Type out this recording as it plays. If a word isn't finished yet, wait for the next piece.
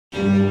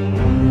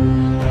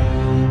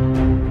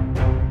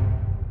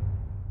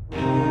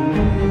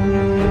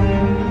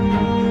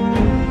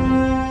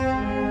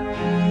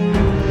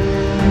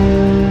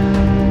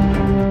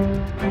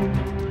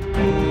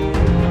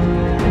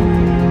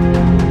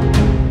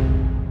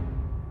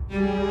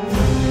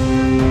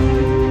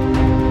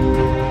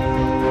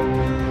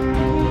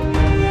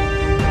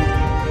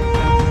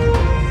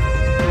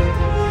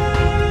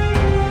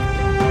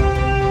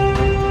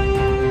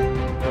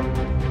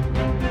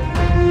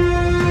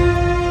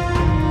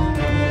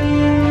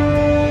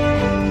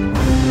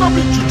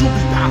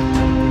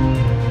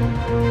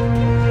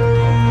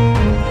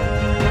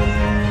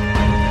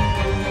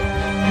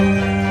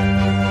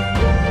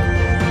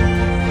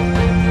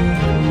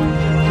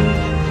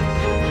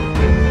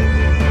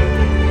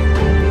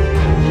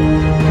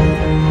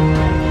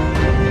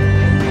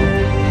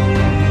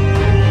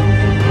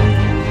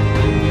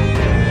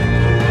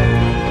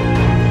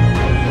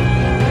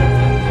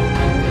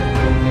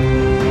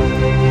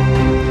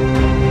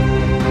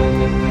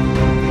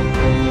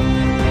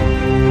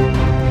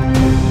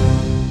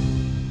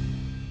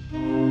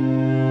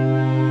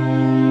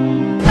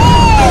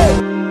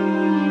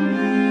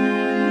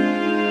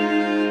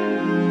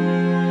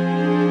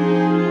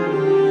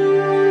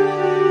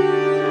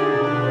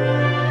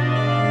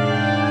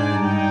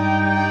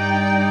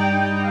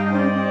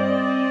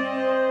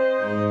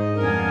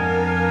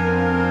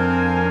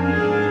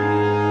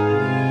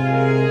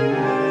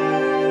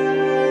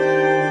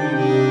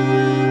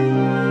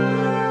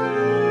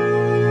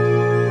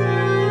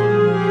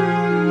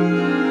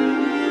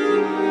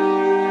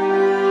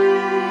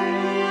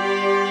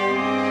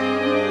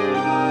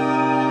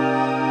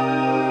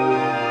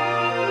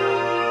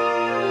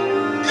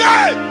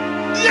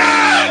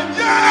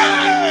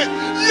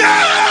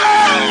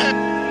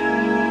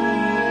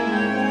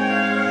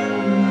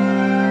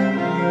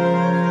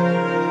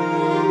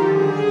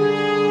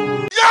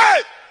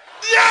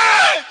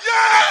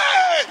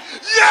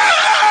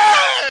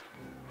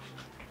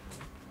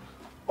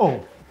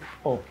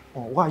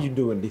you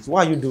doing this?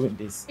 Why are you doing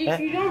this? If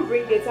you don't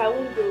bring it, I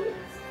won't do it.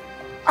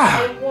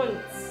 Ah. I won't.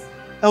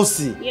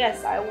 Elsie.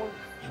 Yes, I won't.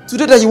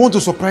 Today that you want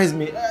to surprise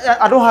me,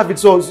 I don't have it,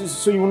 so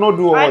you will not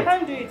do what? I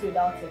can't do it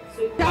without it.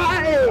 So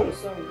I'm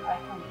sorry, I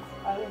can't.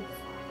 I won't.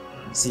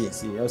 See,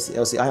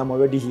 Elsie, I am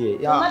already here.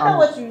 No matter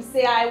what you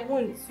say, I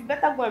won't. You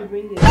better go and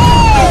bring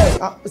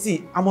it.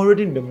 See, I'm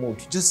already in the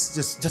mood.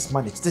 Just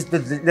manage.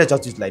 Let's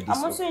just do it like this.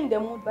 I'm also in the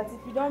mood, but if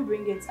you don't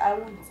bring it, I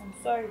won't. I'm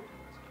sorry.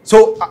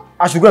 So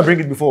I should go and bring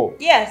it before?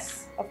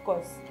 Yes, of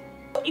course.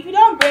 If you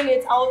don't bring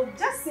it, I'll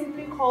just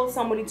simply call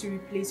somebody to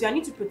replace you. I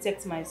need to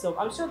protect myself.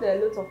 I'm sure there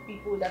are lots of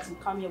people that will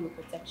come here with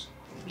protection.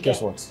 Guess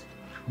what?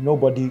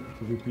 Nobody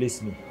will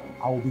replace me.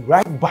 I will be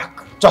right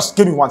back. Just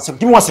give me 1 second.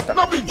 Give me 1 second.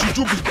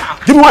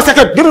 Give me 1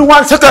 second. Give me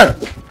 1 second.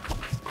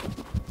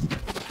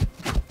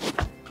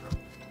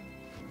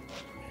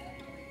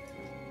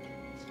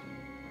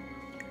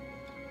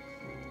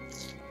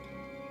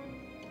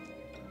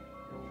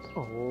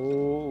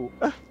 Oh.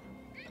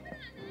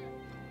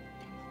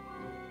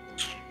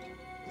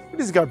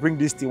 This guy bring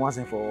this thing once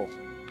and for all.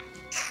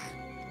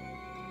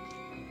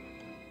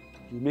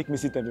 You make me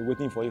sit and be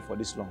waiting for you for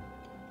this long.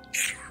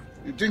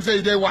 You think so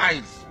you're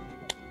wise?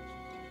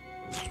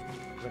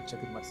 I'll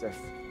check it myself.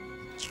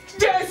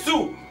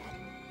 Jesus!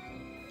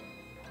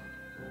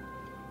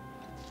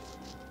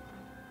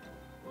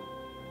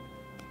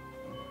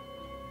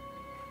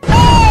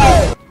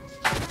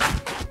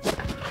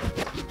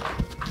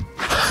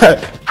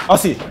 I'll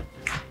see.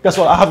 Guess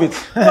what? I have it.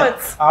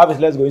 What? I have it.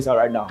 Let's go inside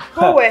right now.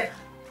 Go where?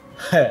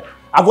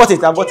 I bought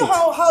it. I bought Do it. you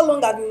know how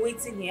long I've been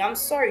waiting here? I'm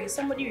sorry.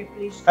 Somebody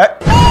replaced you.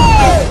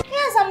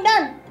 Yes, I'm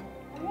done.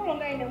 I'm no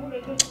longer in the mood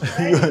again.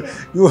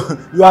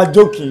 You are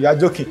joking. You are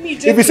joking. Me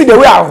If you joking? see the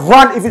way I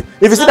run, if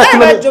you see that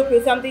I joke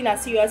with something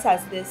as serious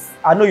as this.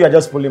 I know you are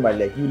just pulling my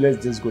leg. Let's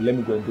just go. Let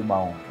me go and do my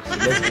own. So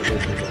let's go.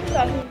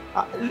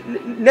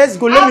 Let's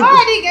go. Let me I've go.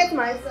 already get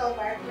myself,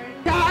 my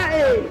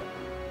friend.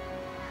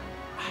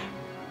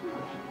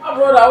 My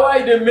brother,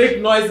 why they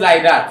make noise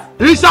like that?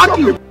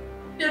 Exactly.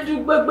 They do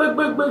big.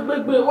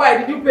 Why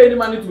did you pay any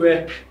money to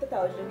her? I thought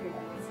I was joking.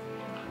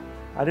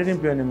 I didn't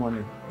pay any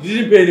money. You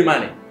didn't pay any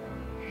money.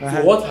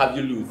 So what have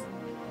you lose?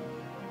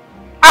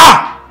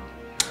 Ah!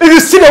 If you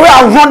see the way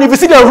I run, if you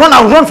see the run,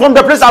 I run from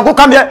the place, I go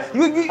come here.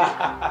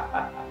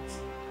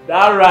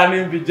 That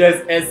running be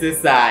just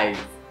exercise.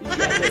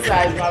 It's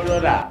exercise, my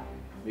brother.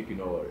 Make you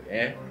no worry,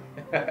 eh?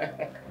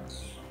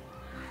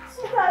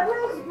 So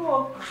let's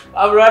go.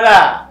 My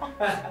brother.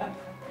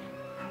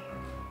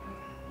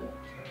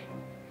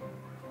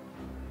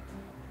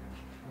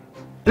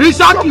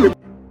 Exactly.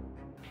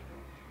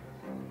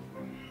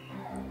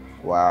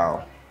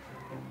 Wow.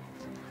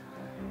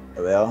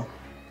 Well,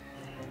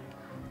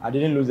 I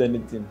didn't lose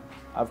anything.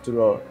 After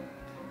all,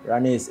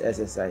 running is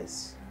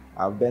exercise.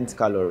 I've burnt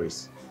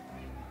calories.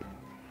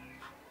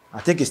 I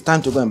think it's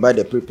time to go and buy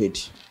the prepaid.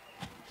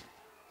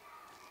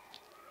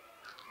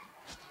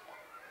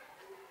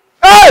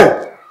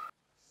 Hey!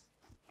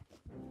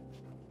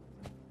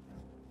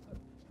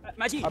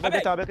 I beg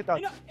it out.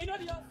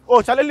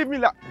 Oh, shall I leave me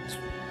like?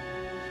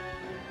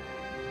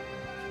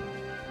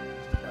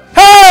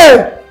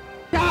 Hey!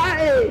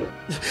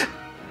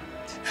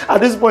 At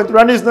this point,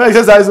 running is no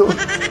exercise.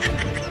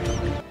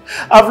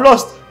 I've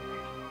lost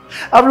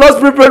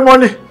prepaid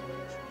money.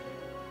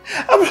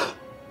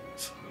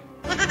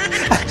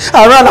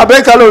 I ran, I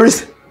burned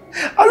calories.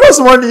 I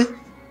lost money.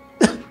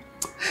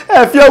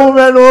 Hey, fear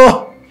woman,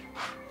 oh.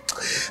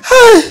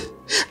 Hey.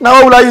 Now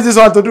what will I use this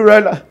one to do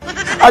right now?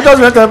 I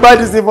just went and buy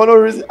this thing for no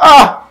reason.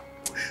 Ah!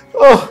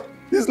 Oh,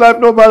 this life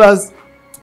no balance.